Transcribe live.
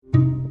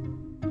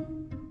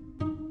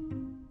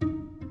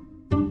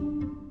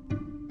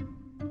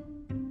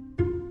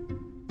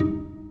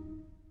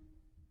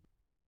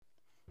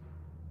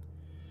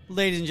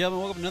Ladies and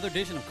gentlemen, welcome to another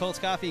edition of Colts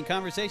Coffee and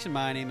Conversation.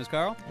 My name is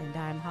Carl. And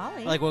I'm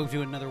Holly. I'd like to welcome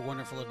you to another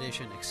wonderful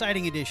edition,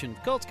 exciting edition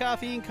of Colts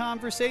Coffee and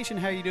Conversation.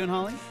 How are you doing,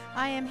 Holly?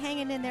 I am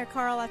hanging in there,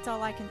 Carl. That's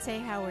all I can say.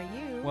 How are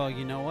you? Well,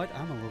 you know what?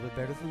 I'm a little bit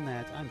better than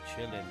that. I'm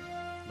chilling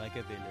like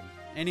a villain.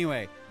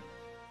 Anyway,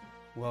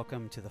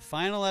 welcome to the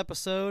final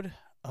episode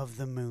of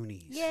The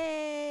Moonies.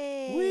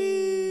 Yay!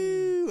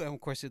 Woo! And of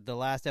course, the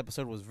last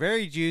episode was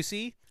very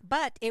juicy.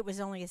 But it was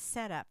only a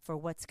setup for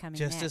what's coming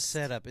Just next. a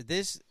setup.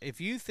 This, if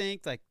you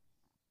think like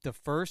the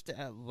first,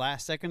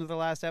 last second of the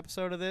last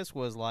episode of this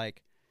was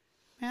like,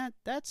 man,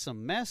 that's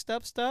some messed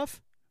up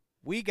stuff.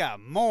 We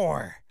got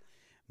more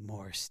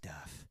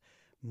stuff,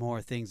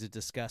 more things to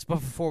discuss.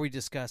 But before we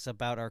discuss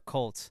about our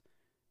Colts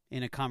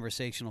in a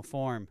conversational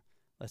form,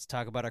 let's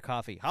talk about our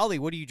coffee. Holly,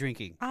 what are you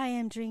drinking? I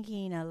am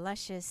drinking a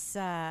luscious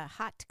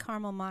hot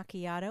caramel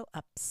macchiato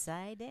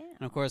upside down.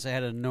 And of course, I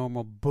had a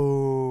normal,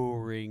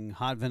 boring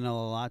hot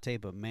vanilla latte,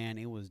 but man,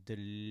 it was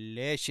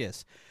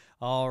delicious.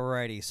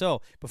 Alrighty,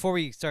 so before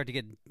we start to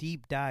get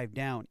deep dive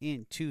down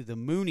into the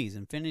Moonies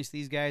and finish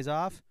these guys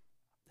off,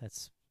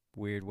 that's a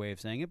weird way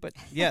of saying it, but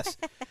yes,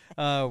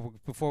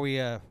 before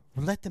we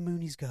let the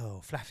Moonies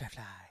go, fly, fly,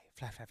 fly,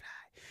 fly, fly, fly,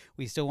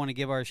 we still want to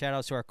give our shout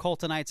outs to our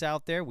Coltonites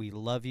out there. We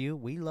love you,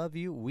 we love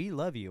you, we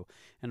love you.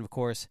 And of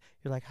course,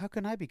 you're like, how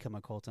can I become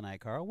a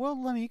Coltonite, Carl?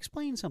 Well, let me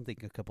explain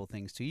a couple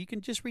things to you. You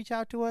can just reach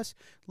out to us,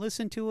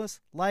 listen to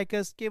us, like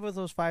us, give us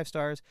those 5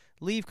 stars,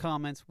 leave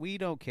comments. We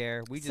don't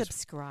care. We just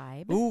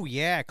subscribe. Ooh,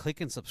 yeah, click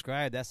and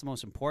subscribe. That's the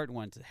most important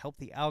one to help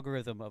the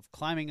algorithm of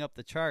climbing up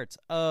the charts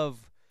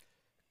of,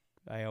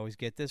 I always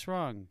get this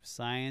wrong,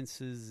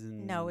 sciences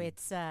and... No,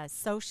 it's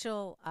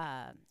social...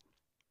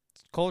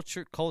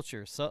 Culture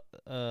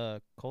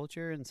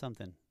and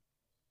something.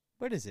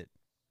 What is it?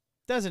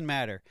 Doesn't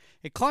matter.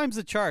 It climbs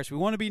the charts. We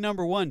want to be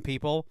number 1,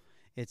 people.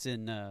 It's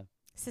in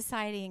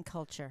society and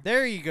culture.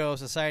 There you go,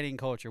 society and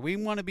culture. We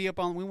want to be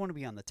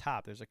on the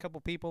top. There's a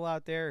couple people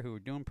out there who are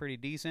doing pretty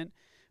decent,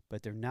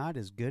 but they're not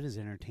as good as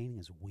entertaining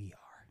as we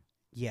are.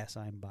 Yes,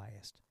 I'm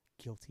biased.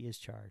 Guilty as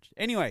charged.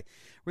 Anyway,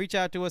 reach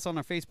out to us on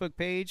our Facebook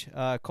page,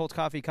 Colts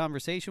Coffee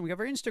Conversation. We have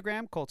our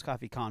Instagram, Colts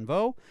Coffee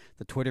Convo,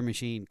 the Twitter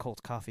machine,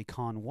 Colts Coffee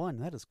Con 1.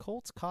 That is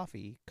Colts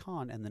Coffee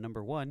Con and the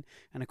number 1.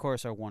 And, of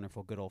course, our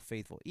wonderful, good old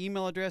faithful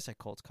email address at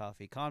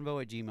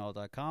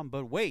coltscoffeeconvo@gmail.com.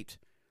 But wait,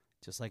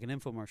 just like an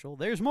infomercial,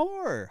 there's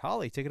more.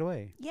 Holly, take it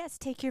away. Yes,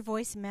 take your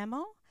voice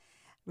memo,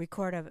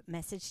 record a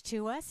message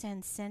to us,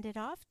 and send it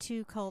off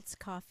to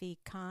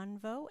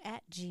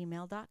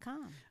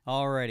coltscoffeeconvo@gmail.com.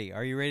 Alrighty,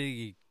 are you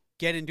ready to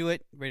get into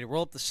it? Ready to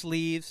roll up the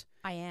sleeves?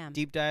 I am.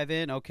 Deep dive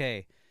in?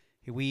 Okay.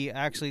 We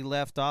actually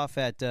left off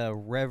at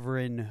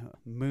Reverend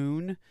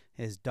Moon,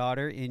 his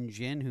daughter,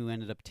 Injin, who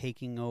ended up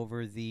taking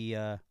over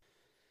the...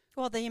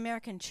 the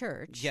American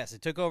church. Yes,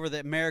 it took over the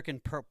American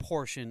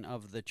portion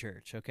of the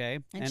church, okay?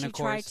 And she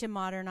tried to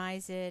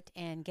modernize it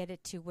and get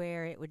it to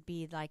where it would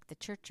be like the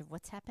church of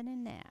what's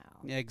happening now.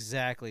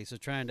 Exactly. So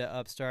trying to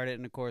upstart it,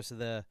 and of course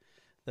the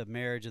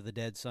marriage of the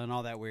dead son,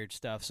 all that weird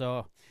stuff.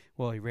 So,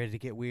 well, you ready to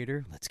get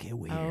weirder? Let's get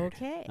weird.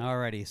 Okay.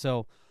 Alrighty.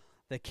 So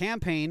the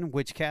campaign,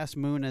 which cast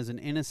Moon as an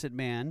innocent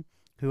man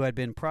who had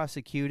been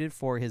prosecuted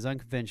for his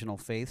unconventional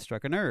faith,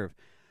 struck a nerve.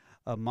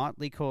 A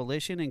motley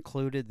coalition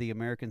included the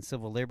American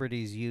Civil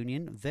Liberties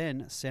Union,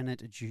 then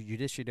Senate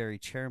Judiciary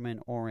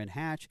Chairman Orrin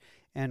Hatch,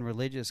 and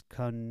religious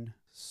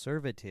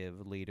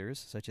conservative leaders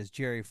such as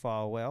Jerry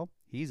Falwell,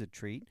 he's a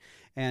treat,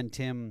 and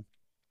Tim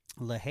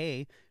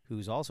LaHaye,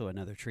 who's also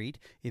another treat,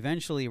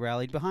 eventually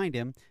rallied behind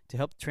him to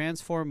help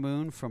transform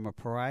Moon from a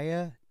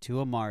pariah to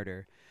a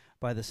martyr.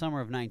 By the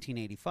summer of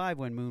 1985,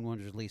 when Moon was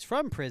released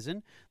from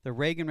prison, the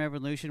Reagan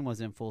Revolution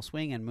was in full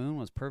swing and Moon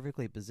was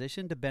perfectly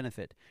positioned to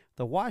benefit.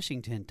 The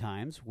Washington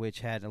Times, which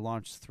had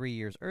launched 3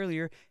 years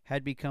earlier,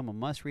 had become a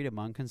must-read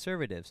among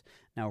conservatives.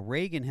 Now,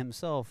 Reagan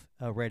himself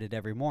read it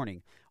every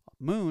morning.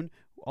 Moon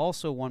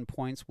also won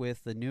points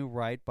with the new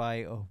right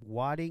by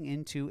wadding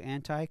into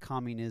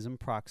anti-communism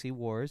proxy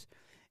wars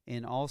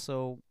and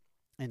also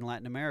in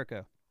Latin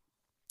America.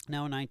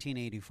 Now in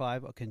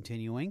 1985,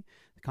 continuing,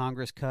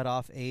 Congress cut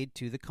off aid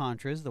to the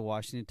Contras. The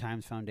Washington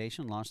Times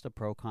Foundation launched a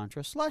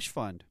pro-Contra slush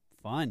fund.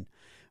 Fun.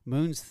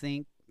 Moon's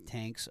think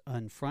tanks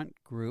and front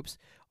groups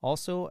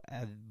also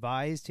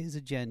advised his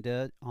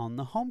agenda on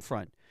the home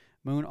front.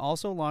 Moon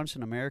also launched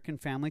an American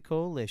Family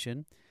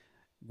Coalition,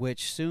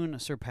 which soon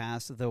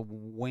surpassed the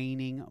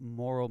waning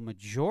moral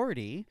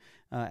majority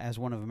as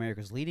one of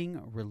America's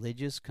leading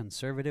religious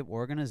conservative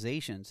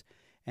organizations.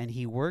 And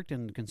he worked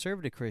in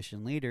conservative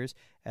Christian leaders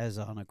as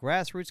on a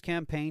grassroots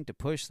campaign to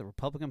push the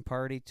Republican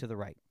Party to the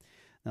right.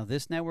 Now,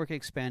 this network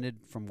expanded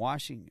in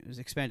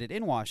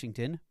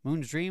Washington.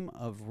 Moon's dream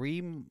of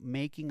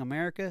remaking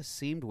America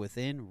seemed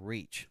within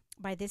reach.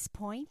 By this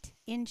point,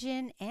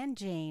 Injin and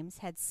James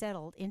had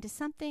settled into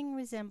something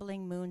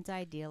resembling Moon's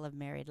ideal of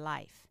married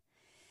life.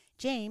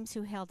 James,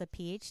 who held a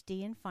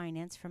Ph.D. in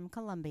finance from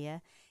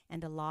Columbia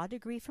and a law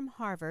degree from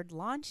Harvard,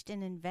 launched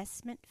an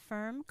investment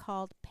firm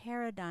called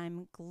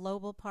Paradigm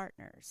Global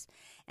Partners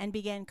and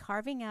began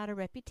carving out a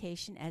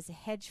reputation as a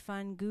hedge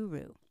fund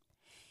guru.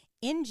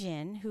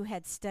 Injun, who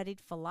had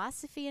studied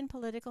philosophy and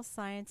political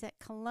science at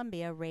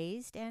Columbia,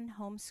 raised and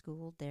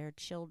homeschooled their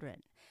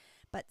children.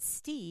 But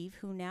Steve,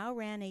 who now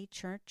ran a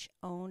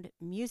church-owned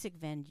music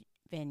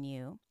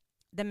venue,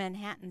 the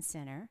Manhattan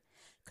Center,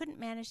 couldn't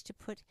manage to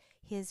put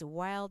his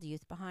wild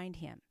youth behind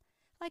him.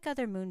 Like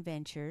other Moon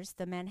ventures,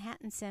 the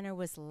Manhattan Center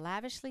was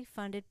lavishly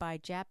funded by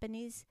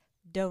Japanese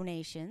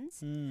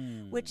donations,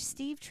 which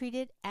Steve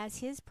treated as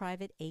his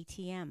private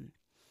ATM.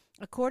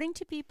 According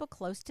to people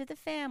close to the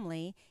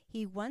family,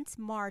 he once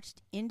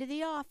marched into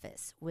the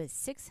office with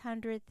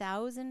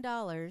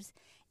 $600,000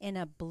 in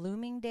a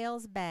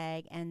Bloomingdale's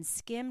bag and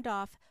skimmed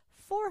off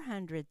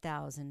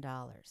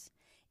 $400,000.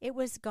 It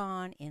was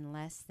gone in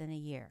less than a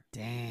year.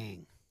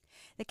 Dang.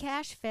 The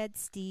cash fed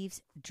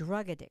Steve's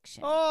drug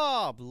addiction.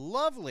 Oh,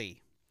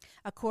 lovely.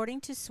 According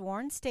to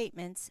sworn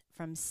statements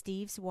from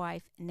Steve's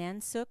wife,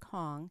 Nansuk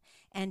Hong,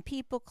 and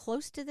people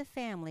close to the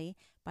family,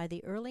 by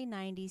the early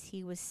 90s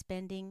he was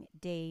spending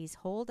days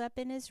holed up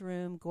in his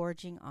room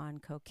gorging on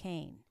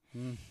cocaine.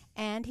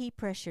 And he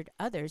pressured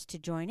others to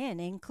join in,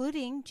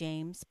 including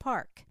James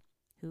Park,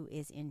 who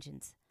is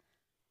Injun's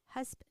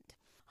husband.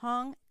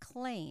 Hong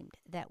claimed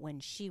that when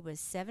she was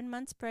 7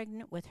 months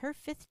pregnant with her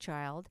 5th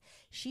child,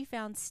 she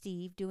found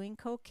Steve doing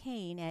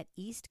cocaine at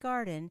East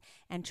Garden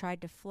and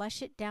tried to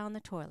flush it down the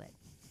toilet.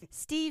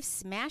 Steve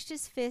smashed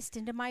his fist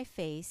into my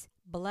face,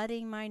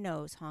 blooding my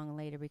nose, Hong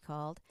later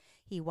recalled.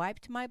 He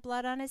wiped my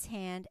blood on his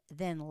hand,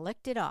 then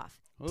licked it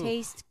off. Oof.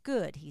 Tastes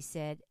good, he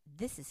said.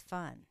 This is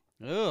fun.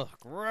 Ugh,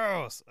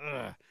 gross.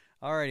 Ugh.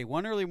 Alrighty,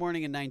 one early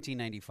morning in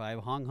 1995,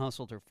 Hong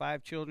hustled her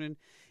 5 children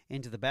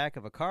into the back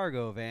of a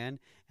cargo van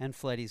and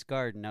fled East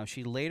Garden. Now,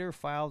 she later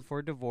filed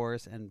for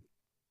divorce and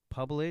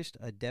published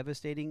a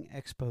devastating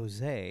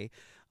expose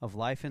of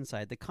life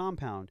inside the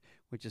compound,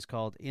 which is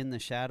called In the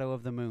Shadow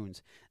of the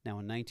Moons. Now,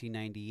 in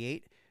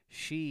 1998,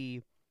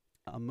 she,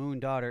 a Moon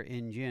daughter,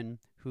 Injun,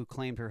 who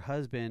claimed her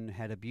husband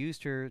had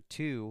abused her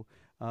too,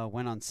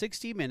 went on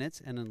 60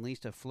 Minutes and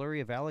unleashed a flurry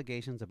of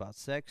allegations about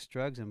sex,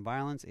 drugs, and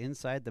violence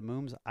inside the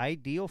Moon's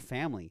ideal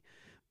family.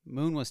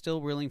 Moon was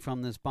still reeling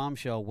from this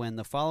bombshell when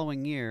the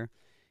following year,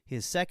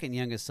 his second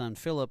youngest son,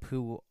 Philip,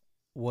 who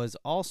was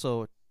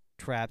also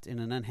trapped in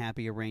an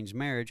unhappy arranged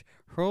marriage,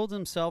 hurled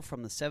himself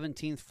from the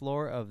 17th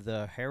floor of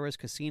the Harrah's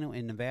Casino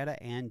in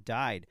Nevada and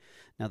died.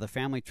 Now, the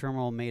family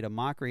turmoil made a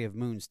mockery of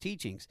Moon's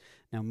teachings.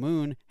 Now,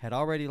 Moon had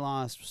already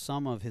lost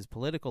some of his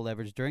political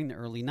leverage during the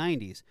early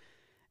 90s,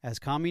 as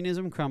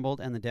communism crumbled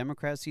and the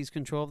Democrats seized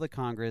control of the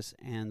Congress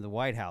and the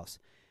White House.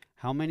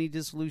 How many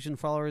disillusioned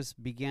followers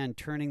began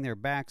turning their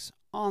backs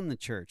on the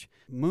church?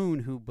 Moon,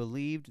 who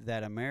believed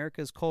that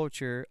America's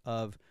culture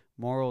of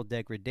moral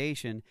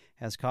degradation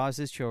has caused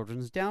his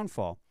children's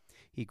downfall.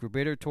 He grew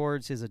bitter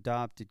towards his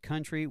adopted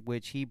country,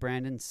 which he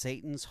branded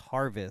Satan's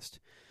harvest.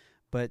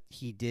 But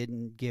he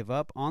didn't give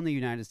up on the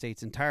United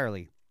States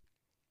entirely.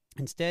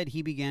 Instead,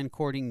 he began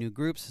courting new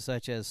groups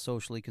such as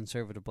socially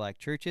conservative black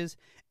churches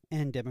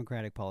and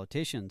Democratic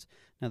politicians.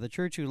 Now, the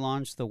church who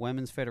launched the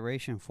Women's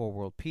Federation for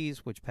World Peace,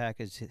 which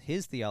packaged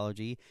his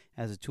theology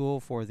as a tool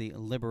for the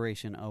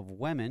liberation of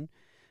women.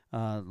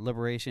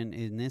 Liberation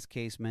in this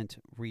case meant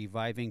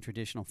reviving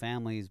traditional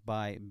families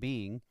by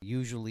being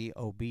usually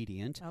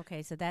obedient.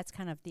 Okay, so that's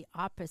kind of the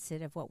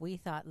opposite of what we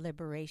thought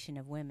liberation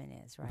of women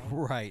is, right?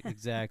 Right,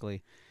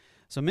 exactly.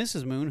 So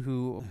Mrs. Moon,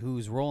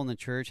 whose role in the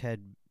church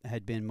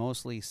had been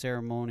mostly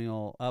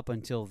ceremonial up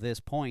until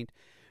this point,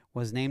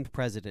 was named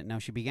president. Now,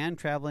 she began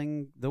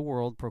traveling the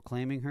world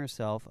proclaiming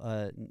herself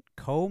a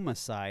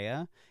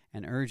co-messiah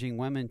and urging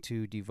women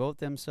to devote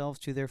themselves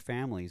to their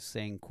families,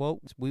 saying,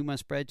 quote, "We must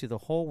spread to the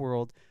whole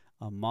world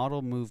a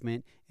model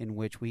movement in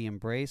which we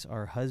embrace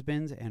our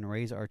husbands and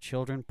raise our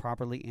children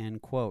properly,"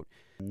 end quote.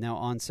 Now,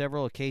 on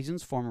several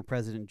occasions, former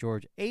President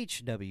George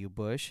H.W.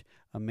 Bush,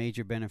 a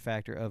major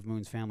benefactor of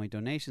Moon's family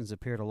donations,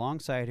 appeared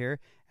alongside her,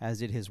 as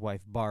did his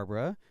wife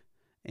Barbara.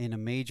 In a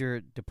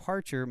major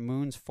departure,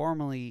 Moon's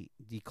formally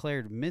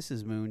declared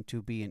Mrs. Moon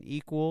to be an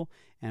equal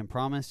and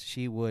promised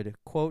she would,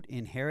 quote,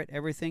 "inherit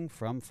everything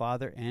from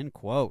father," end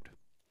quote.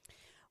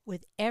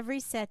 With every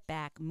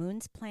setback,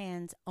 Moon's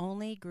plans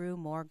only grew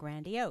more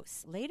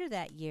grandiose. Later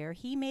that year,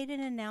 he made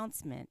an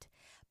announcement.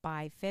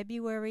 By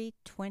February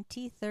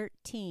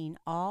 2013,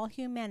 all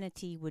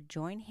humanity would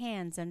join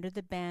hands under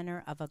the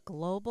banner of a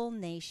global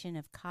nation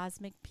of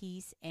cosmic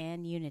peace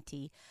and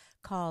unity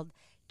called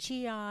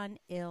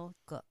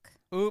Cheon-il-guk.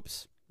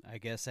 Oops, I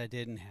guess that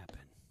didn't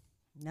happen.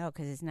 No,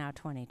 because it's now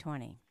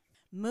 2020.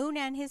 Moon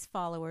and his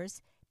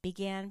followers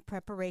began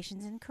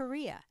preparations in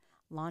Korea,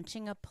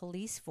 launching a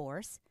police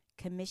force,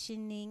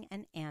 commissioning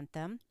an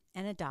anthem,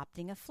 and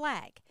adopting a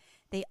flag.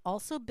 They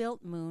also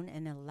built Moon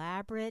an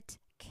elaborate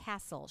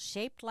castle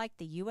shaped like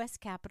the U.S.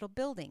 Capitol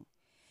building.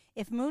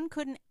 If Moon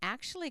couldn't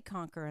actually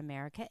conquer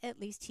America, at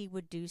least he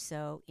would do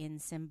so in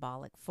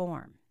symbolic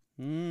form.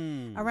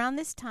 Around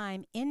this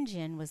time,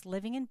 Injun was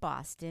living in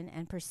Boston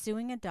and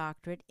pursuing a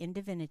doctorate in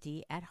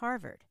divinity at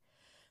Harvard.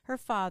 Her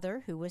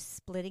father, who was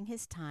splitting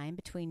his time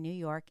between New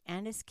York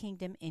and his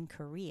kingdom in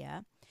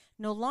Korea,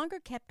 no longer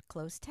kept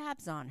close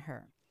tabs on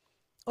her.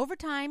 Over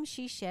time,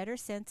 she shed her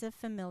sense of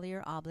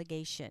familiar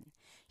obligation.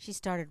 She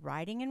started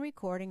writing and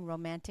recording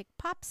romantic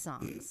pop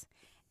songs.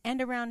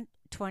 And around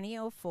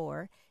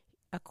 2004,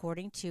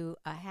 according to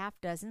a half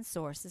dozen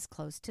sources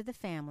close to the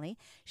family,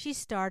 she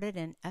started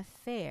an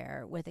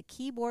affair with a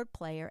keyboard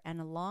player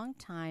and a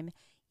longtime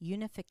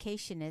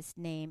unificationist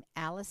named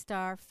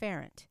Alistair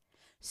Farrant.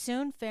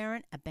 Soon,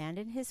 Farrant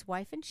abandoned his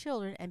wife and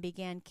children and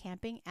began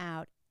camping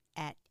out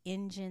at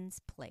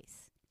Injun's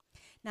place.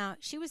 Now,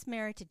 she was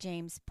married to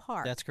James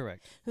Park. That's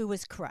correct. Who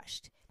was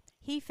crushed.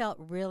 He felt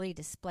really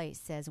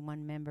displaced, says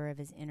one member of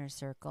his inner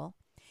circle.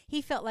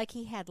 He felt like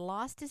he had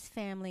lost his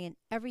family and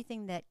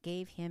everything that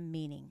gave him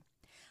meaning.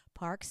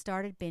 Park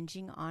started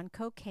binging on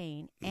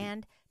cocaine,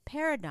 and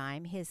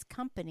Paradigm, his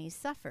company,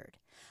 suffered.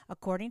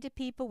 According to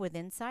people with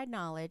inside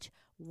knowledge,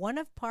 one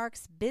of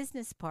Park's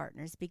business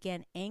partners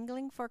began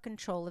angling for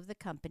control of the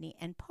company,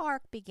 and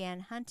Park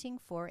began hunting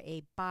for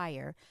a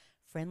buyer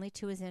friendly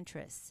to his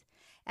interests.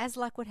 As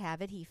luck would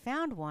have it, he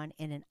found one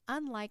in an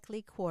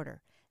unlikely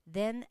quarter,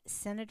 then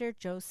Senator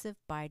Joseph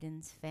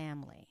Biden's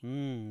family.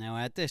 Now,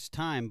 at this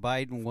time,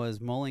 Biden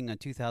was mulling a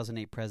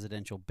 2008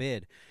 presidential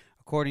bid.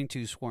 According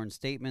to sworn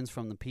statements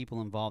from the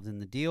people involved in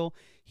the deal,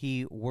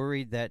 he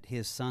worried that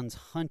his son's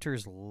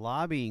Hunter's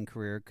lobbying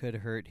career could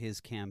hurt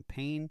his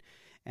campaign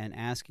and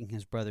asking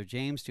his brother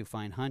James to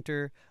find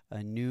Hunter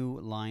a new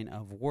line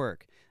of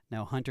work.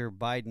 Now, Hunter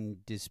Biden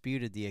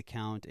disputed the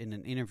account in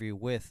an interview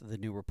with The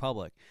New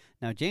Republic.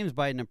 Now, James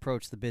Biden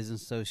approached the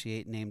business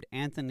associate named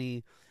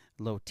Anthony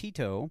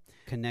Lotito,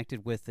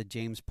 connected with the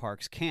James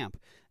Parks camp.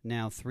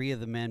 Now, three of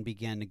the men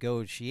began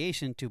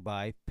negotiation to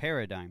buy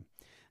Paradigm.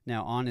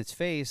 Now, on its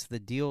face, the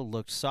deal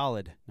looked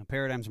solid. Now,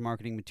 Paradigm's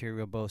marketing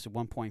material boasted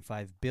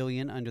 $1.5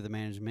 billion under the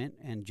management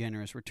and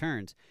generous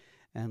returns.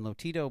 And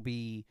Lotito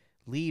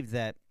believed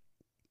that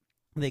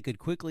they could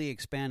quickly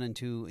expand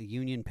into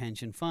union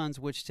pension funds,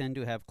 which tend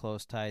to have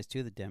close ties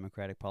to the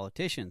Democratic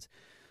politicians.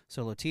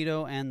 So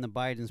Lotito and the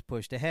Bidens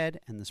pushed ahead.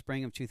 In the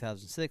spring of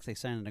 2006, they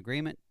signed an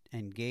agreement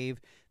and gave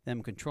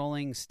them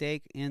controlling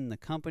stake in the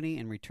company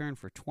in return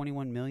for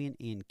 $21 million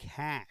in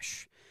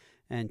cash,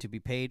 and to be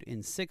paid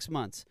in 6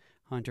 months.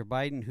 Hunter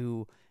Biden,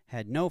 who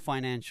had no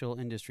financial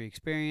industry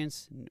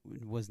experience,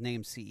 was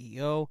named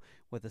CEO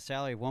with a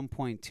salary of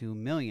 $1.2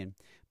 million.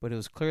 But it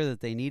was clear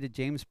that they needed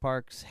James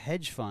Parks'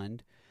 hedge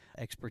fund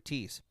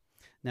expertise,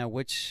 now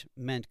which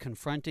meant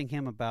confronting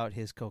him about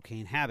his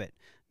cocaine habit.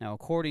 Now,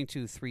 according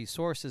to three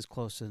sources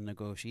close to the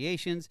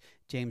negotiations,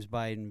 James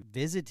Biden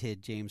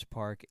visited James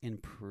Park in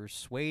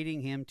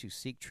persuading him to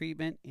seek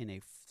treatment in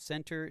a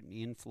center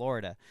in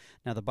Florida.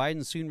 Now, the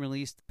Bidens soon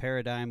released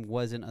Paradigm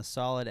wasn't as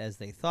solid as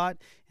they thought.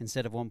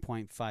 Instead of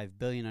 $1.5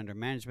 billion under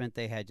management,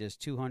 they had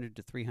just $200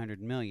 to $300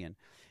 million,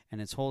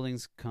 and its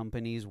holdings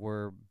companies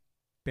were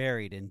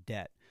buried in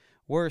debt.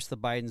 Worse, the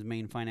Bidens'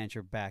 main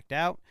financier backed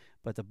out,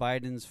 but the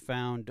Bidens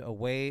found a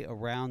way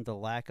around the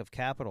lack of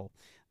capital.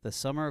 The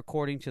summer,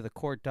 according to the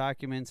court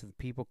documents and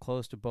people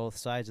close to both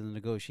sides of the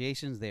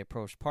negotiations, they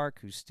approached Park,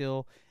 who's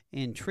still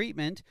in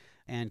treatment,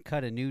 and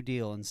cut a new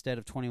deal. Instead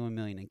of $21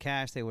 million in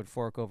cash, they would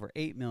fork over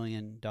 $8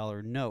 million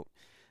note.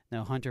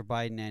 Now, Hunter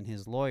Biden and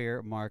his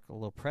lawyer, Mark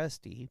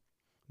Lopresti,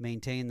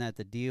 maintained that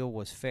the deal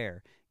was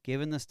fair,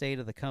 given the state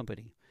of the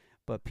company.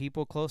 But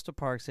people close to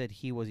Park said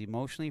he was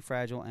emotionally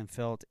fragile and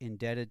felt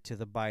indebted to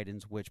the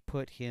Bidens, which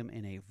put him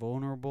in a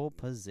vulnerable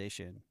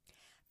position.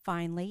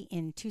 Finally,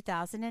 in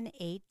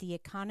 2008, the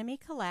economy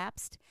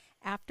collapsed,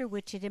 after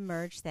which it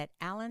emerged that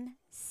Alan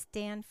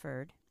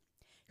Stanford,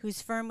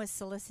 whose firm was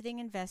soliciting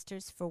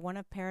investors for one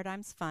of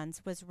Paradigm's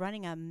funds, was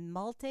running a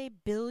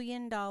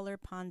multi-billion-dollar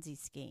Ponzi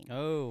scheme.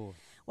 Oh.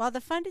 While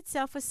the fund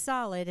itself was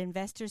solid,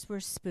 investors were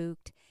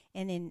spooked,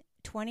 and in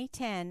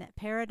 2010,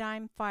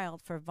 Paradigm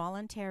filed for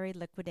voluntary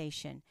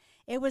liquidation.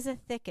 It was a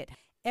thicket.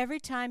 Every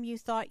time you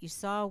thought you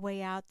saw a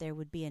way out, there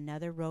would be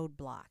another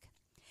roadblock.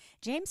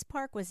 James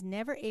Park was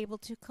never able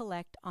to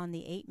collect on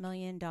the $8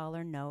 million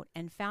note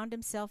and found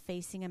himself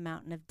facing a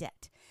mountain of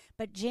debt.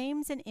 But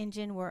James and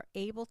Injun were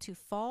able to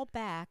fall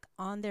back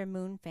on their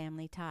Moon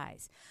family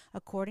ties.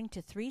 According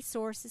to three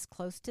sources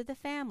close to the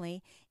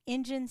family,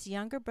 Injun's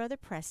younger brother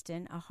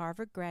Preston, a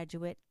Harvard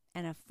graduate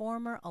and a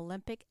former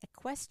Olympic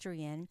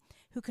equestrian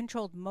who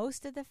controlled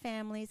most of the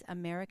family's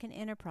American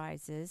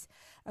enterprises,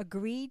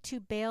 agreed to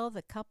bail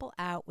the couple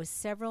out with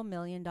several $1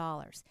 million.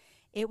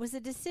 It was a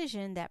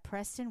decision that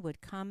Preston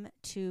would come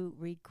to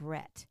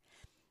regret.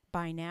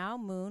 By now,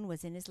 Moon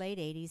was in his late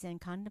 80s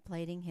and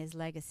contemplating his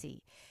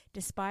legacy.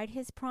 Despite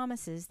his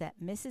promises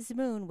that Mrs.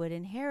 Moon would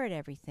inherit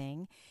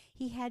everything,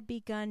 he had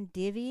begun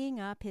divvying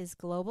up his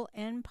global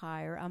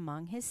empire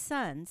among his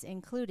sons,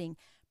 including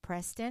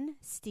Preston,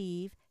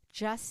 Steve,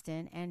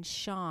 Justin, and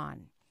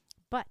Sean.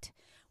 But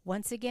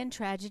once again,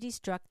 tragedy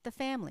struck the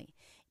family.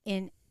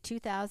 In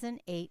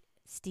 2008,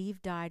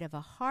 Steve died of a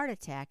heart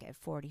attack at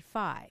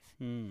 45.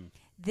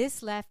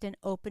 This left an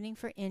opening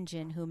for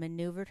Injun, who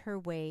maneuvered her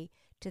way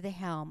to the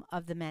helm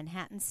of the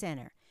Manhattan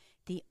Center,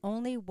 the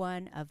only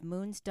one of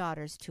Moon's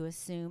daughters to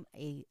assume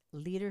a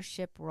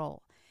leadership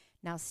role.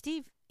 Now,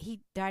 Steve, he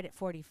died at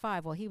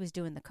 45 while he was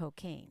doing the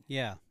cocaine.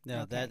 Yeah,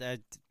 no, Okay.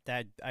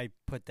 that I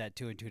put that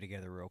two and two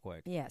together real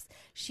quick. Yes.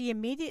 She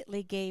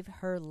immediately gave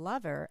her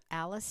lover,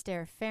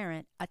 Alastair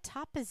Farrant, a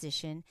top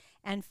position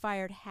and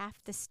fired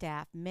half the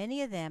staff,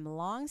 many of them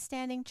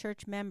long-standing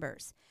church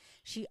members.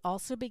 She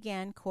also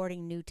began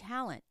courting new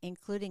talent,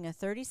 including a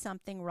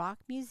 30-something rock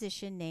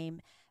musician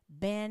named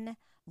Ben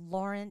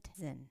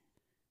Lawrenson.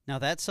 Now,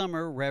 that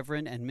summer,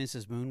 Reverend and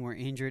Mrs. Moon were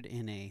injured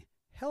in a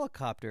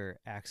helicopter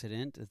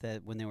accident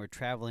that when they were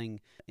traveling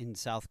in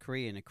South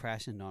Korea and it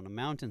crashed into on a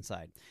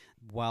mountainside.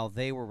 While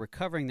they were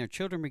recovering, their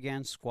children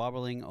began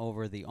squabbling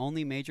over the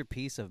only major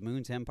piece of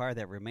Moon's empire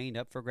that remained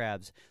up for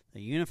grabs,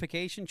 the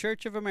Unification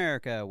Church of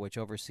America, which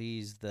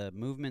oversees the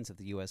movements of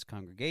the U.S.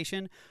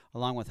 congregation,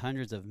 along with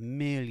hundreds of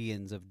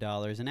millions of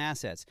dollars in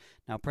assets.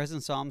 Now,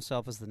 President saw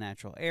himself as the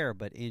natural heir,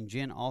 but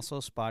In-jin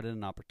also spotted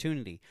an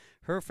opportunity.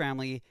 Her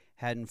family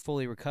hadn't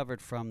fully recovered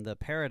from the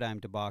paradigm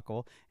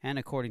debacle, and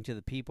according to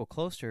the people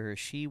close to her,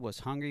 she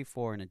was hungry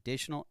for an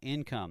additional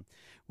income.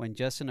 When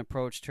Justin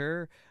approached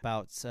her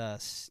about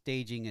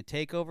staging a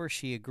takeover,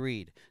 she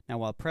agreed. Now,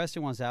 while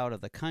Preston was out of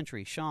the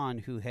country, Sean,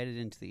 who headed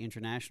into the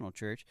International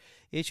Church,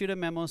 issued a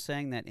memo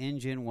saying that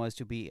In-jin was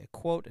to be,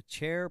 quote, a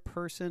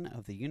chairperson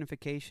of the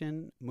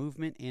unification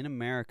movement in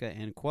America,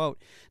 end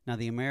quote. Now,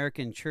 the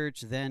American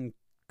Church then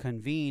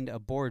convened a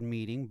board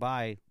meeting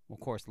of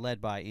course, led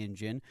by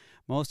In-jin.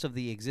 Most of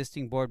the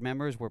existing board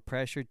members were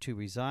pressured to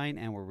resign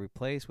and were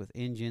replaced with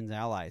In-jin's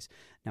allies.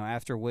 Now,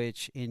 after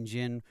which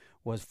In-jin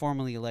was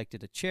formally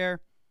elected a chair,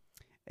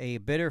 a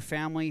bitter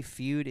family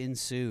feud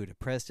ensued.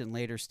 Preston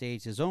later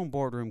staged his own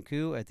boardroom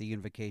coup at the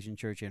Unification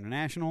Church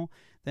International,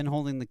 then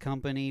holding the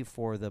company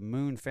for the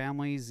Moon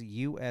family's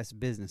U.S.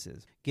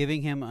 businesses,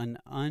 giving him an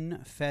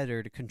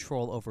unfettered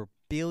control over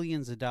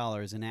billions of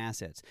dollars in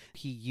assets.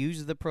 He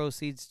used the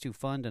proceeds to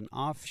fund an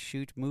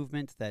offshoot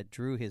movement that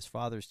drew his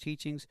father's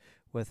teachings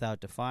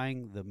without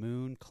defying the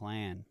Moon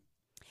clan.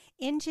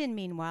 In-jin,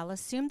 meanwhile,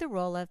 assumed the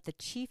role of the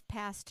chief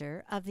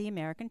pastor of the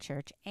American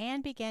Church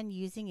and began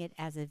using it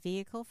as a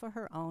vehicle for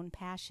her own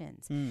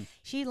passions.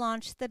 She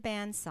launched the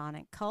band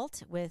Sonic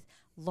Cult with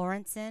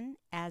Lawrenson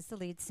as the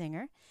lead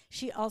singer.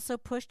 She also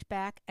pushed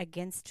back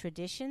against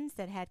traditions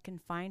that had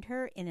confined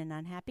her in an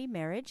unhappy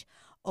marriage,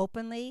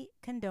 openly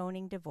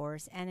condoning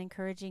divorce and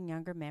encouraging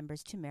younger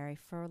members to marry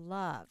for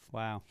love.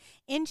 Wow.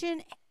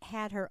 In-jin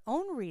had her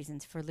own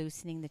reasons for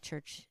loosening the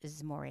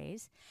church's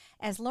mores.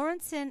 As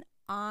Lawrenson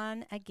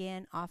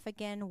on-again,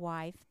 off-again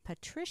wife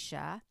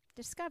Patricia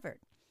discovered.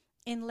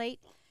 In late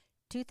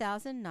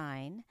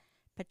 2009,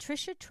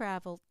 Patricia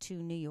traveled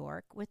to New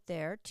York with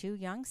their two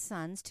young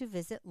sons to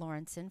visit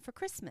Lawrenson for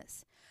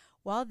Christmas.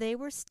 While they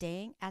were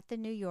staying at the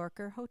New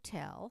Yorker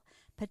hotel,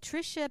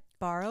 Patricia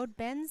borrowed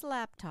Ben's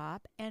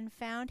laptop and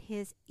found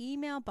his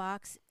email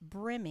box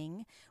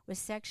brimming with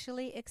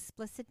sexually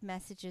explicit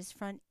messages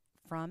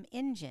from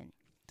In-jin.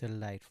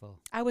 Delightful.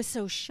 I was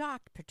so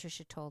shocked,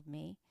 Patricia told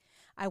me.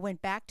 I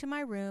went back to my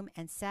room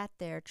and sat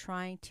there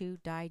trying to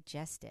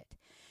digest it.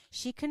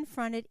 She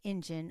confronted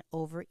In-jin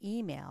over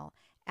email,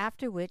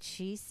 after which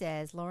she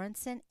says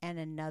Lawrenson and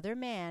another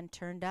man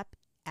turned up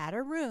at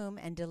her room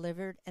and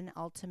delivered an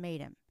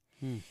ultimatum.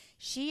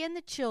 She and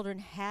the children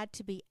had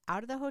to be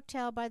out of the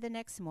hotel by the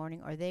next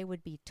morning or they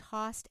would be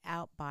tossed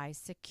out by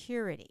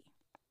security.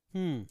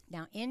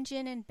 Now,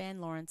 In-jin and Ben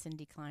Lawrenson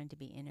declined to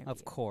be interviewed.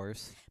 Of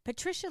course.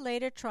 Patricia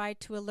later tried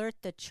to alert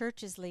the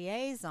church's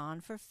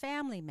liaison for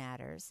family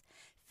matters,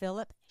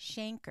 Philip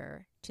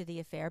Shanker, to the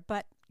affair,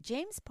 but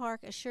James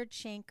Park assured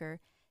Shanker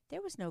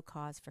there was no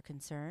cause for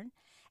concern.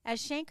 As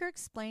Shanker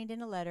explained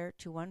in a letter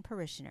to one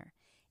parishioner,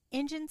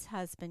 In-jin's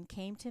husband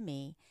came to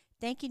me,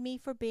 thanking me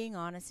for being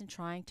honest and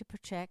trying to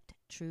protect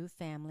true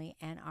family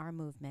and our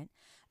movement,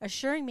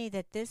 assuring me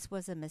that this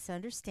was a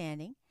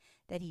misunderstanding,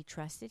 that he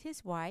trusted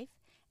his wife,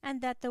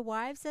 and that the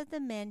wives of the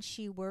men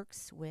she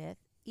works with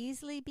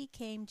easily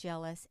became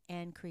jealous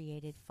and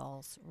created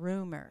false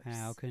rumors.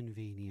 How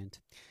convenient.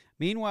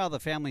 Meanwhile, the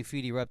family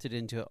feud erupted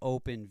into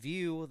open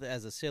view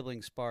as the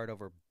siblings sparred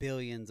over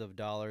billions of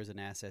dollars in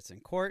assets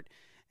in court,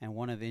 and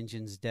one of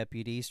In-jin's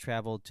deputies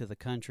traveled to the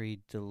country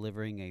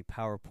delivering a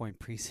PowerPoint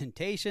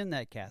presentation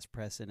that cast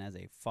Preston as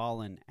a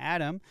fallen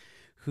Adam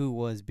who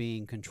was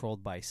being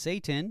controlled by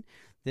Satan.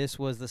 This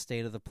was the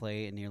state of the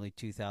play in nearly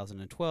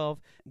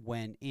 2012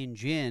 when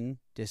In-jin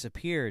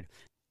disappeared.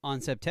 On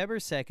September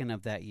 2nd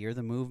of that year,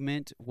 the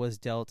movement was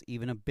dealt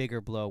even a bigger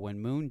blow when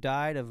Moon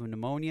died of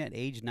pneumonia at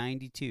age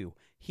 92.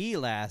 He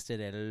lasted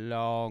a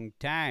long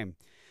time.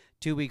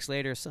 2 weeks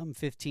later, some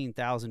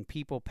 15,000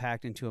 people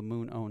packed into a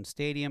Moon-owned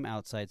stadium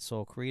outside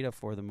Seoul, Korea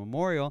for the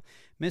memorial.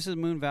 Mrs.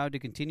 Moon vowed to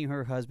continue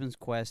her husband's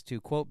quest to,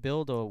 quote,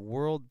 build a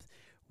world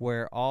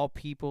where all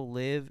people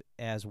live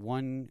as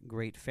one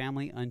great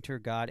family under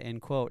God, end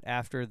quote.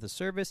 After the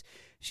service,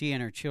 she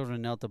and her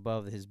children knelt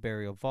above his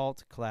burial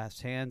vault,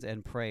 clasped hands,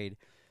 and prayed.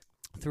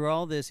 Through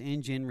all this,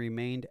 In-jin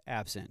remained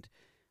absent.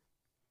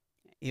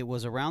 It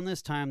was around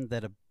this time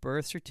that a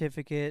birth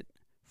certificate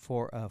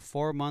for a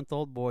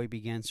 4-month-old boy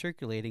began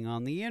circulating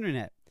on the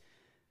internet.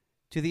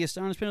 To the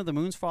astonishment of the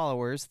Moon's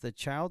followers, the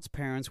child's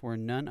parents were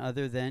none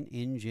other than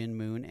In-jin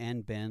Moon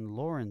and Ben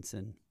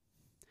Lawrenson.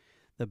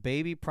 The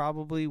baby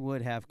probably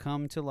would have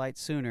come to light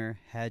sooner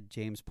had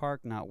James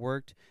Park not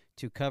worked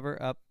to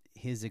cover up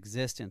his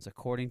existence.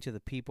 According to the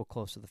people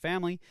close to the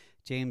family,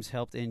 James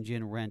helped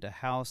In-jin rent a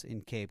house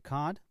in Cape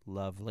Cod,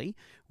 lovely,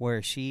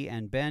 where she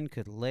and Ben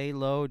could lay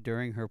low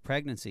during her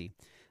pregnancy.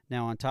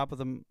 Now, on top of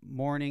the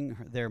mourning,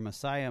 their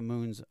Messiah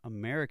Moon's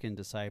American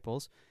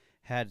disciples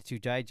had to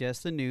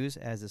digest the news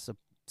as a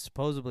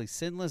supposedly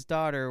sinless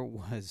daughter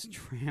was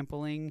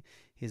trampling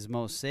his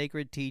most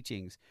sacred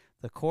teachings.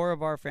 The core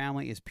of our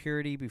family is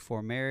purity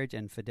before marriage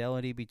and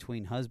fidelity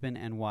between husband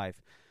and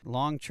wife.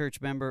 Long church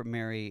member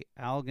Mary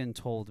Algan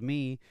told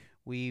me,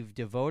 "We've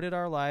devoted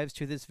our lives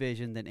to this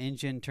vision, then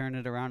In-jin turned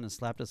it around and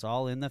slapped us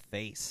all in the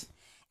face."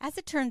 As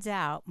it turns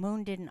out,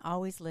 Moon didn't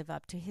always live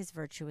up to his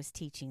virtuous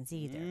teachings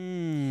either.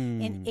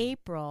 In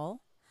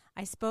April,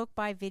 I spoke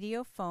by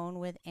video phone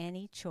with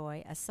Annie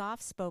Choi, a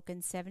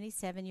soft-spoken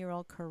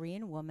 77-year-old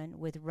Korean woman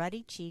with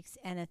ruddy cheeks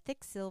and a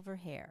thick silver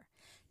hair.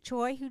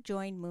 Choi, who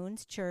joined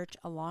Moon's church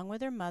along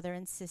with her mother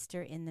and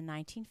sister in the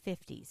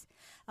 1950s,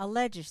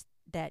 alleges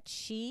that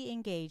she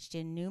engaged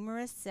in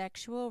numerous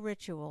sexual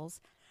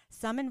rituals,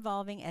 some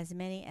involving as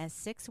many as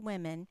 6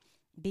 women,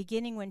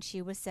 beginning when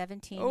she was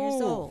 17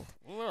 years old.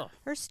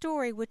 Her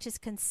story, which is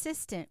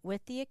consistent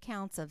with the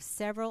accounts of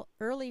several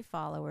early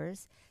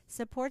followers,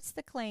 supports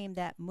the claim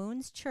that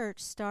Moon's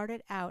church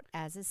started out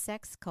as a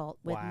sex cult,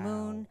 with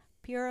Moon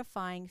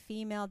purifying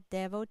female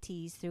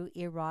devotees through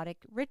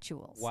erotic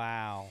rituals.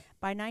 Wow.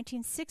 By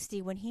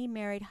 1960, when he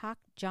married Hak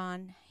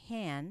John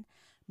Han,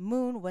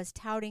 Moon was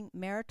touting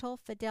marital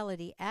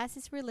fidelity as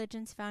his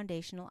religion's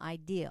foundational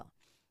ideal.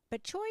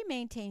 But Choi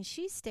maintains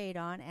she stayed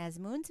on as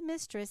Moon's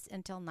mistress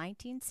until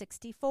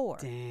 1964,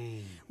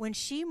 when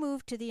she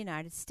moved to the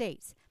United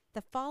States.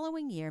 The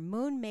following year,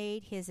 Moon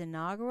made his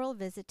inaugural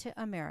visit to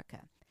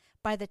America.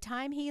 By the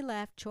time he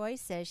left, Choi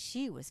says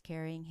she was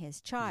carrying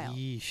his child.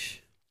 Yeesh.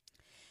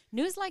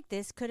 News like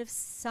this could have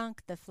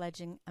sunk the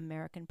fledgling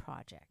American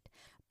project,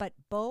 but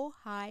Bo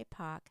Hai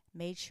Pak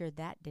made sure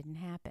that didn't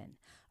happen.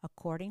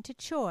 According to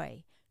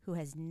Choi, who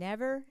has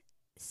never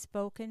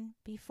spoken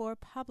before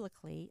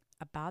publicly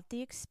about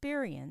the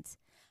experience,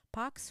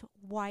 Pak's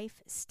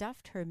wife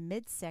stuffed her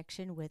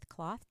midsection with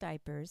cloth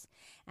diapers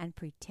and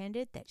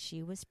pretended that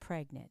she was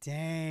pregnant.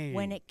 Dang.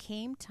 When it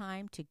came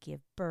time to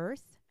give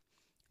birth,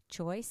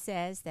 Choi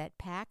says that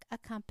Pak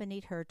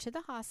accompanied her to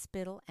the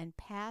hospital and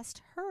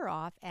passed her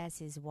off as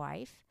his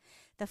wife.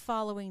 The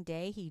following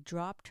day, he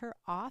dropped her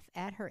off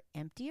at her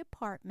empty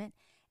apartment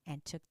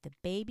and took the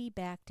baby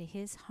back to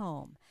his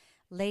home.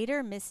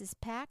 Later, Mrs.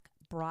 Pak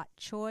brought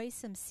Choi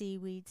some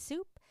seaweed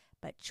soup,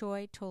 but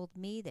Choi told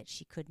me that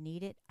she couldn't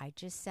eat it. I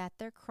just sat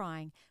there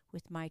crying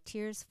with my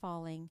tears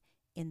falling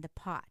in the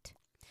pot.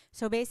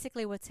 So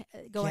basically what's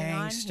going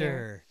on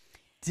here.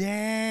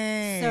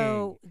 Dang.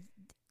 So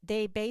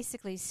they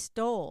basically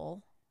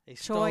stole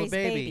Choi's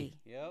baby.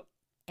 Yep.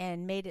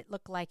 And made it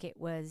look like it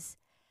was...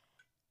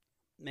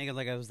 Make it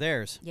like it was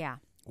theirs. Yeah.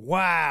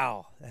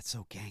 Wow. That's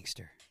so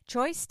gangster.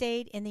 Choi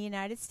stayed in the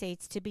United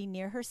States to be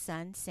near her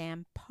son,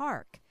 Sam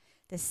Park,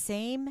 the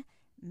same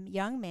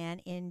young man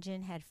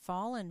In-jin had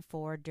fallen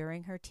for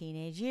during her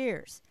teenage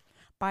years.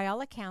 By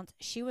all accounts,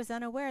 she was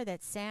unaware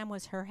that Sam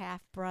was her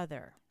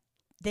half-brother.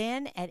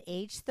 Then, at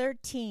age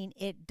 13,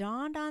 it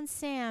dawned on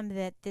Sam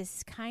that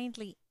this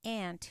kindly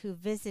aunt who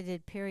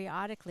visited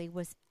periodically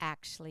was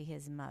actually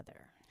his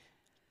mother.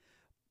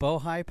 Bo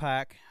Hai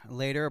Pak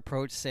later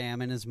approached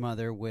Sam and his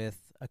mother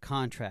with a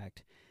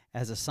contract.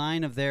 As a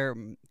sign of their,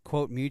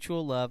 quote,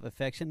 mutual love,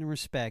 affection, and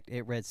respect,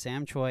 it read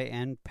Sam Choi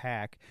and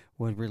Pak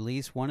would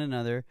release one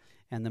another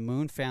and the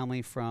Moon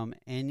family from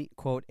any,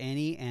 quote,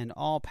 any and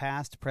all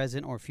past,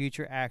 present, or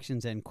future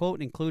actions, end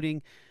quote,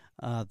 including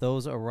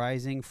those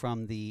arising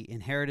from the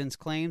inheritance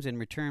claims. In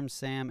return,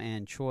 Sam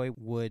and Choi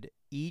would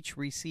each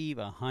receive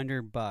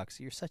 $100.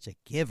 You're such a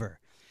giver.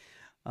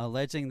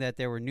 Alleging that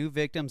there were new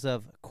victims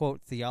of,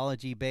 quote,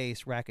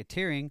 theology-based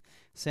racketeering,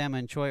 Sam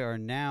and Choi are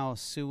now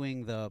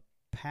suing the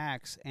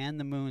Paks and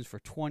the Moons for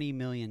 $20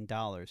 million.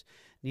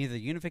 Neither the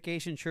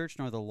Unification Church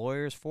nor the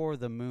lawyers for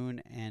the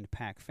Moon and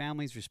Pak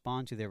families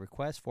respond to their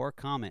request for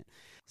comment.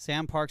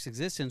 Sam Park's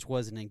existence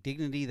was an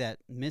indignity that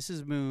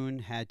Mrs. Moon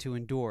had to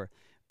endure,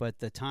 but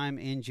the time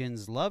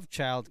In-jin's love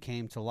child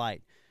came to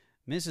light.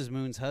 Mrs.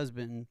 Moon's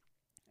husband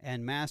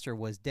and master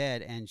was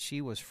dead, and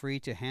she was free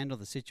to handle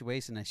the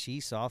situation as she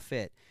saw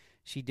fit.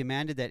 She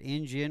demanded that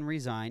In-jin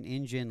resign.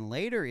 In-jin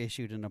later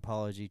issued an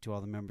apology to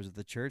all the members of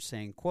the church,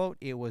 saying, quote,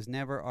 it was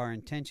never our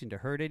intention to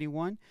hurt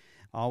anyone.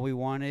 All we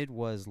wanted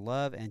was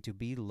love and to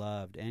be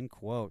loved, end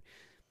quote.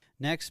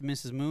 Next,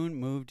 Mrs. Moon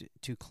moved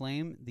to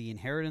claim the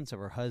inheritance of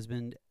her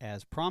husband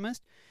as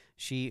promised.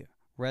 She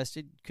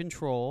wrested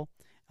control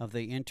of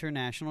the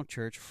International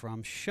Church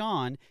from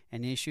Sean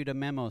and issued a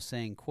memo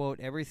saying, quote,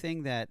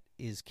 everything that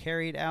is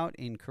carried out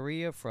in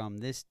Korea from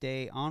this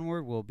day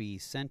onward will be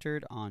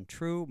centered on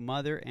true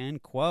mother,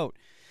 end quote.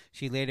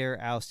 She later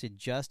ousted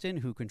Justin,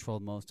 who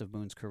controlled most of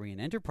Moon's Korean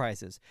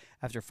enterprises.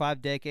 After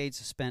 5 decades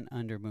spent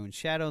under Moon's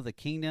shadow, the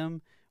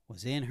kingdom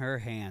was in her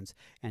hands.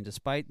 And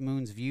despite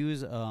Moon's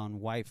views on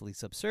wifely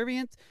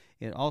subservience,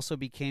 it also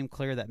became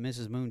clear that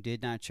Mrs. Moon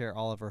did not share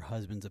all of her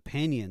husband's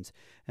opinions,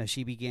 as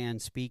she began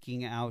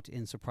speaking out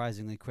in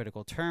surprisingly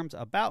critical terms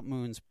about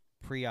Moon's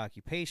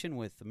preoccupation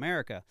with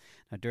America.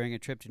 Now, during a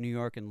trip to New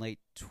York in late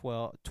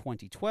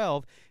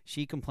 2012,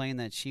 she complained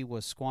that she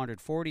was squandered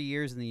 40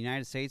 years in the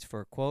United States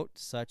for, quote,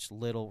 such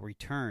little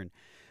return.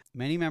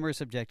 Many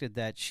members objected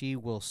that she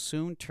will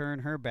soon turn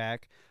her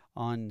back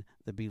on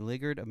the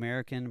beleaguered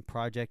American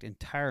project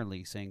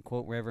entirely, saying,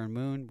 quote, Reverend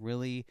Moon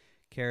really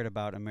cared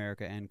about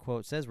America, end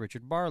quote, says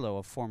Richard Barlow,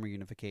 a former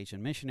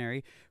unification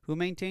missionary who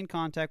maintained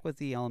contact with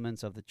the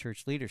elements of the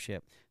church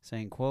leadership,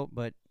 saying, quote,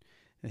 but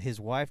his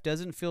wife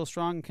doesn't feel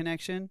strong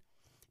connection,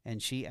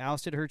 and she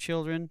ousted her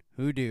children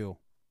who do.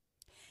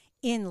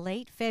 In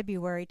late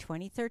February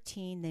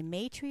 2013, the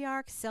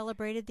matriarch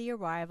celebrated the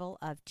arrival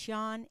of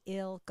Cheon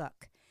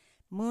Il-guk,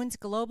 Moon's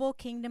global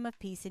kingdom of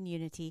peace and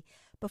unity,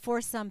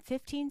 before some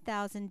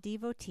 15,000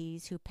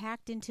 devotees who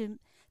packed into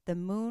the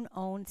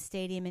Moon-owned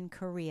stadium in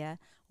Korea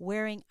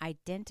wearing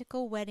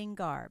identical wedding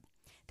garb.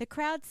 The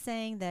crowd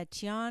sang the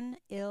Cheon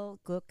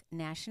Il-guk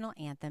national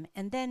anthem,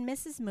 and then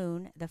Mrs.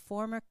 Moon, the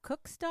former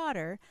cook's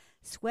daughter,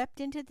 swept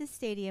into the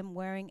stadium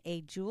wearing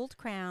a jeweled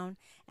crown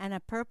and a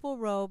purple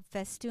robe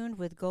festooned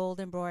with gold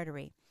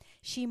embroidery.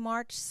 She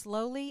marched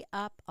slowly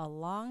up a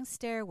long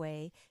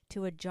stairway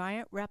to a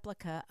giant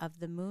replica of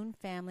the Moon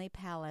family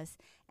palace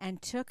and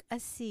took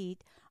a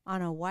seat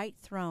on a white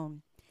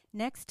throne.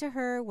 Next to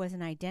her was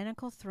an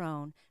identical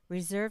throne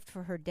reserved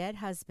for her dead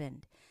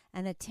husband.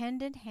 An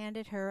attendant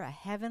handed her a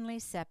heavenly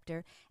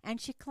scepter,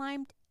 and she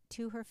climbed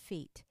to her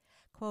feet.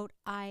 Quote,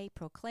 I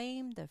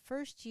proclaim the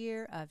first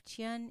year of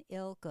Cheon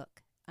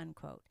Il-guk,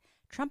 unquote.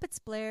 Trumpets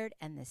blared,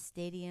 and the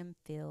stadium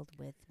filled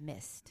with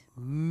mist.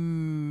 Ooh.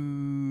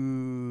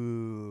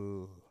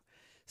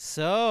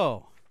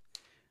 So,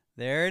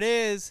 there it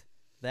is.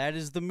 That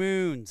is the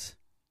Moons.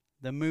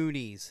 The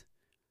Moonies.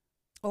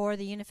 Or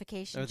the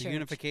Unification Or Church. the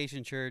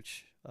Unification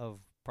Church of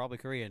probably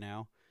Korea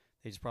now.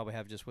 They just probably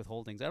have just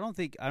withholdings.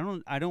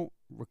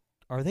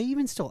 Are they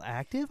even still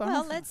active?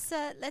 Well, let's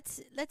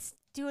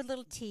do a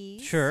little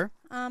tease. Sure.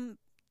 In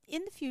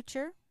the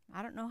future,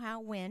 I don't know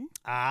when.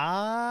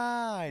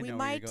 I know we where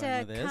might you're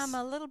going with this. come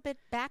a little bit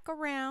back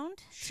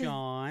around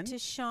Sean. to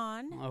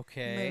Sean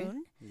Okay.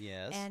 Moon.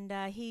 Yes. And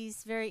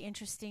he's very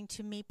interesting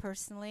to me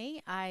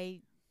personally.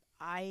 I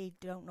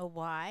don't know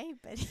why,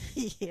 but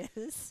he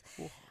is.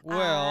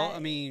 Well, I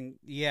mean,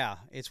 yeah,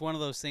 it's one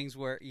of those things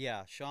where,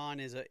 yeah, Sean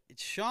is a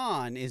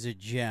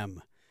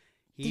gem.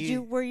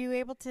 Were you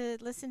able to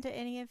listen to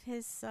any of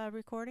his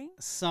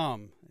recordings?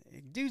 Some.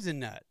 Dude's a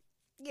nut.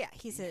 Yeah,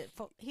 he's a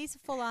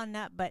full-on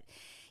nut, but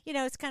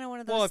it's kind of one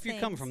of those. Well, if things.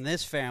 you come from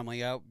this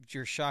family,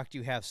 you're shocked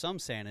you have some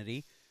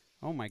sanity.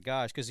 Oh my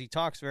gosh, because he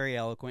talks very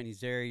eloquent. He's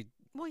very.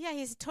 Well, yeah,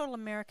 he's a total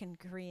American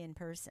Korean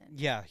person.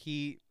 Yeah,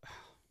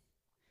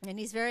 and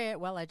he's very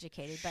well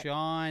educated. But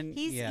Sean,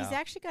 he's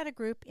actually got a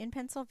group in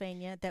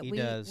Pennsylvania that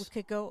we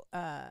could go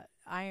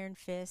Iron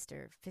Fist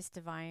or Fist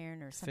of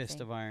Iron or something.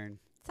 Fist of Iron,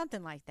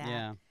 something like that.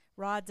 Yeah,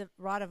 Rod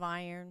of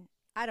Iron.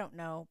 I don't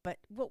know, but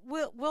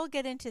we'll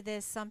get into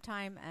this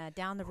sometime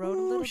down the road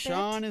a little bit.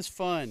 Sean is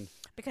fun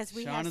because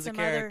we Sean have is a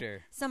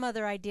character. some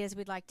other ideas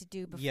we'd like to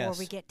do before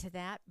we get to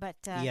that. But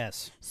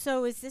yes.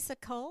 So is this a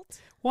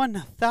cult?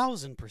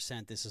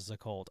 1,000% this is a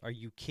cult. Are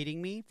you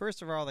kidding me?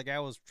 First of all, the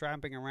guy was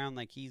tramping around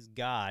like he's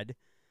God.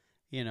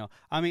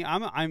 I mean,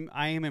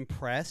 I am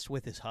impressed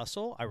with his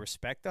hustle. I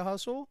respect the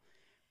hustle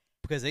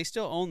because they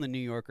still own the New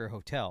Yorker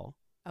Hotel.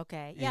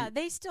 Okay. Yeah,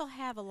 they still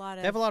have a lot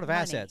of. They have a lot of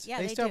money. assets. Yeah,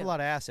 they still have a lot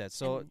of assets.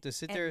 So And- to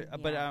sit there,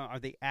 and, but yeah. are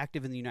they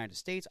active in the United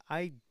States?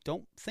 I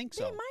don't think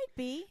so. They might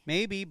be.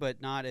 Maybe, but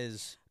not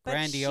as But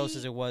grandiose she-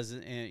 as it was.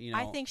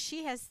 I think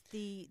she has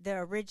the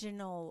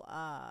original.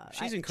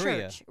 She's in church.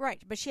 Korea.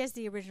 Right? But she has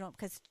the original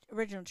because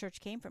original church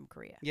came from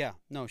Korea. Yeah,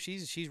 no,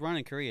 she's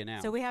running Korea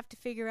now. So we have to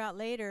figure out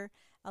a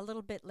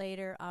little bit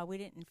later. We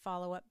didn't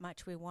follow up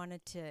much. We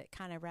wanted to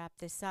kind of wrap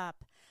this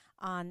up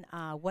on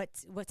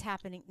what's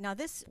happening now.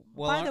 This,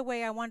 by the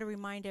way, I want to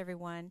remind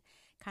everyone.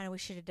 Kind of, we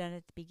should have done it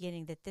at the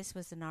beginning that this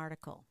was an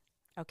article.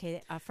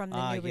 Okay, from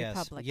the New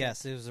Republic.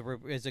 Yes, it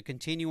was a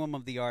continuum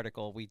of the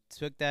article. We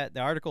took that. The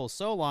article is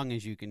so long,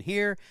 as you can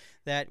hear,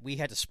 that we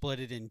had to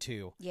split it in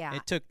two. Yeah.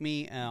 It took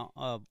me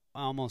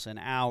almost an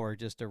hour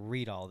just to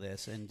read all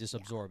this and just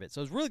absorb it.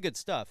 So it's really good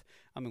stuff.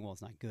 I mean, well,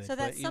 it's not good. So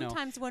that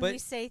sometimes when we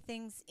say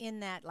things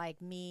in that,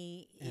 like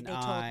me, they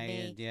told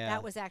me,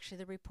 that was actually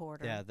the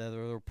reporter. Yeah, the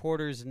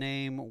reporter's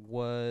name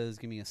was,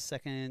 give me a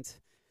second.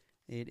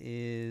 It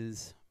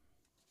is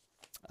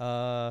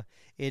Mariah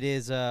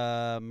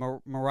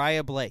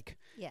Blake.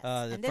 Yes.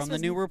 And this from the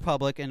was New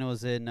Republic, and it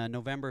was in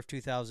November of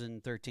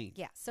 2013.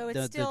 Yeah, so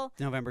it's still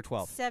November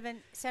 12th.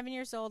 7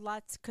 years old.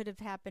 Lots could have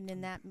happened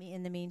in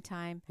the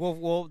meantime.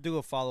 We'll do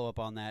a follow up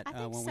on that I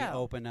think when so. we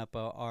open up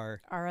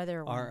our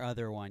other one. Our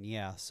other one,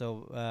 yeah.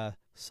 So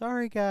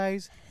sorry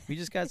guys, we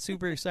just got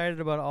super excited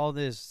about all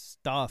this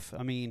stuff.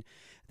 I mean,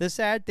 the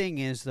sad thing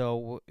is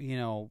though, you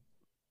know,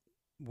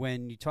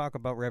 when you talk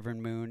about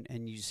Reverend Moon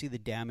and you see the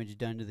damage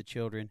done to the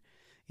children,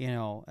 you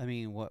know, I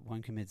mean,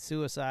 one committed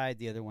suicide,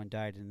 the other one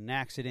died in an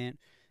accident.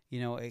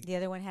 You know, the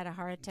other one had a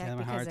heart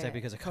attack.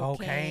 Because of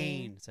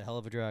cocaine. It's a hell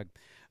of a drug.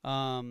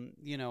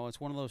 You know, it's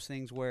one of those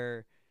things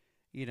where,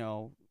 you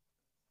know,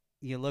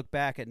 you look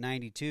back at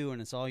 92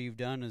 and it's all you've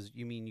done is,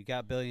 you mean you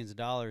got billions of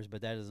dollars,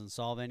 but that doesn't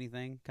solve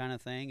anything kind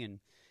of thing. And,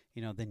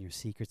 you know, then your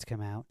secrets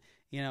come out.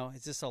 You know,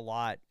 it's just a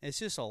lot. It's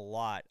just a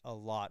lot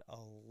of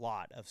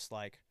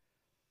like,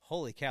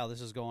 holy cow,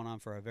 this is going on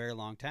for a very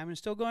long time and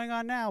still going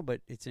on now,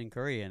 but it's in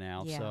Korea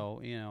now. Yeah.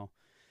 So, you know,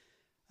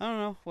 I don't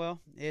know. Well,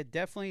 it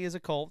definitely is a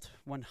cult,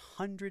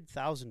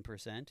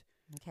 100,000%.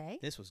 Okay.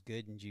 This was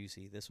good and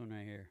juicy. This one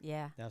right here.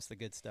 Yeah. That's the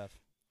good stuff.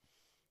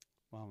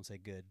 Well, I won't say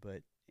good,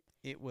 but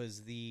it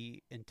was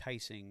the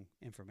enticing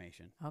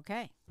information.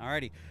 Okay.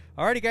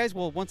 Alrighty, guys.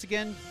 Well, once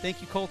again,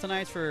 thank you,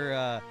 Coltonites,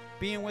 for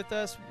being with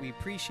us. We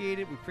appreciate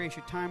it. We appreciate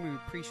your time. We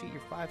appreciate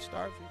your 5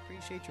 stars. We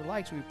appreciate your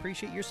likes. We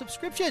appreciate your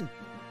subscription.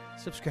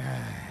 Subscribe.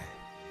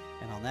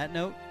 And on that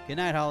note, good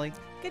night, Holly.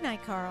 Good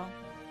night, Carl.